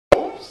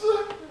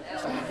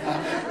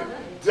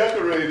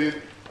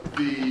decorated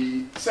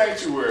the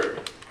sanctuary.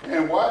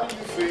 And why do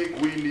you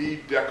think we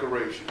need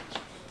decorations?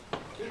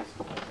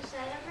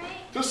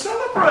 To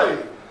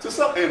celebrate.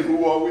 And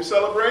who are we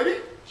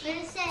celebrating?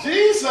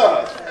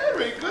 Jesus.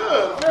 Very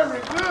good,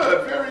 very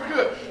good, very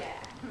good.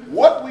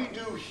 What we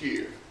do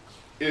here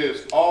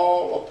is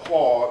all a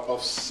part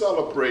of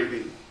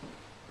celebrating.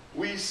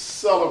 We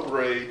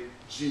celebrate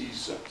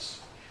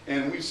Jesus.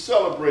 And we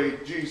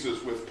celebrate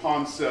Jesus with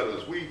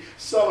poinsettias. We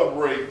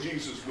celebrate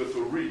Jesus with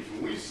a wreath.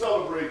 And we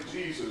celebrate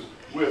Jesus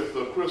with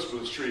the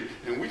Christmas tree.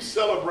 And we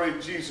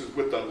celebrate Jesus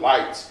with the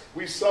lights.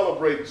 We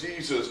celebrate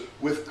Jesus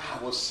with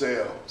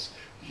ourselves.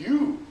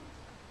 You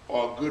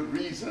are good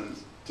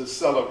reasons to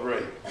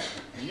celebrate.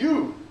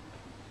 You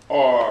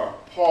are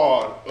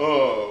part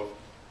of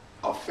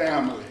a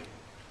family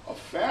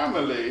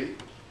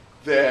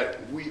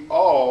that we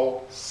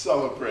all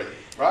celebrate,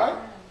 right?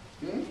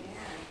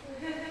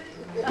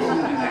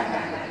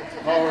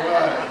 All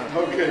right,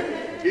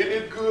 okay. Isn't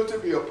it good to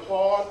be a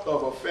part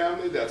of a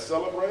family that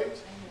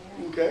celebrates?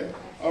 Okay,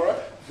 all right.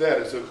 That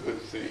is a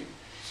good thing.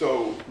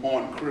 So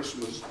on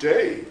Christmas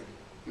Day,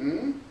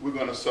 we're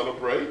going to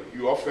celebrate.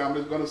 Your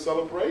family is going to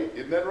celebrate.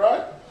 Isn't that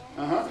right?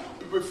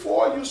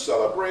 Before you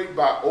celebrate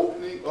by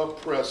opening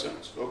up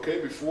presents, okay?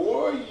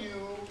 Before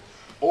you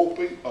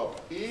open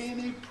up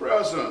any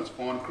presents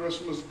on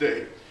Christmas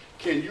Day,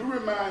 can you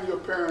remind your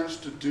parents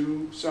to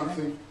do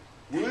something?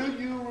 Will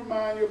you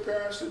remind your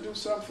parents to do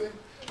something?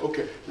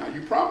 Okay. Now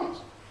you promise.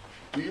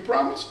 Do you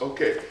promise?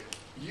 Okay.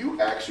 You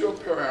ask your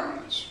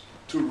parents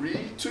to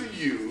read to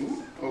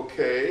you,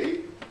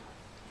 okay,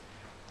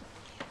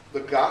 the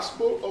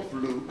Gospel of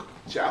Luke,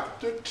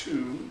 chapter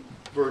 2,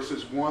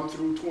 verses 1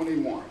 through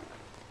 21.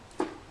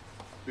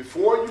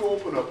 Before you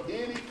open up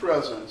any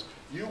presents,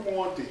 you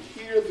want to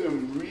hear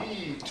them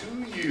read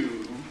to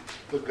you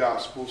the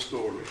gospel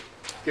story.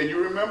 Can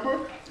you remember?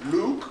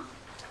 Luke,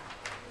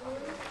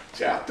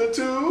 chapter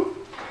 2,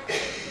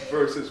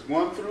 verses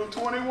 1 through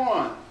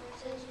 21.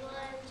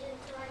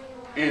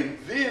 And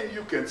then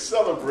you can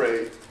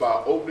celebrate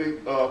by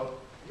opening up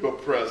your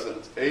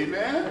presents.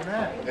 Amen?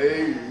 Amen.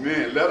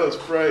 Amen. Let us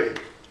pray.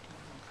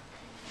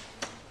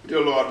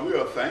 Dear Lord, we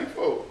are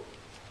thankful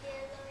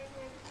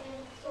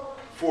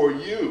for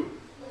you.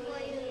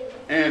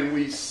 And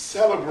we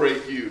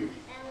celebrate you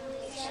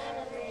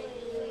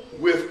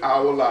with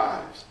our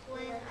lives.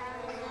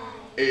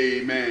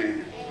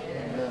 Amen.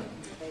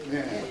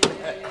 Amen.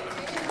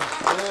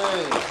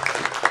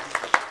 Amen.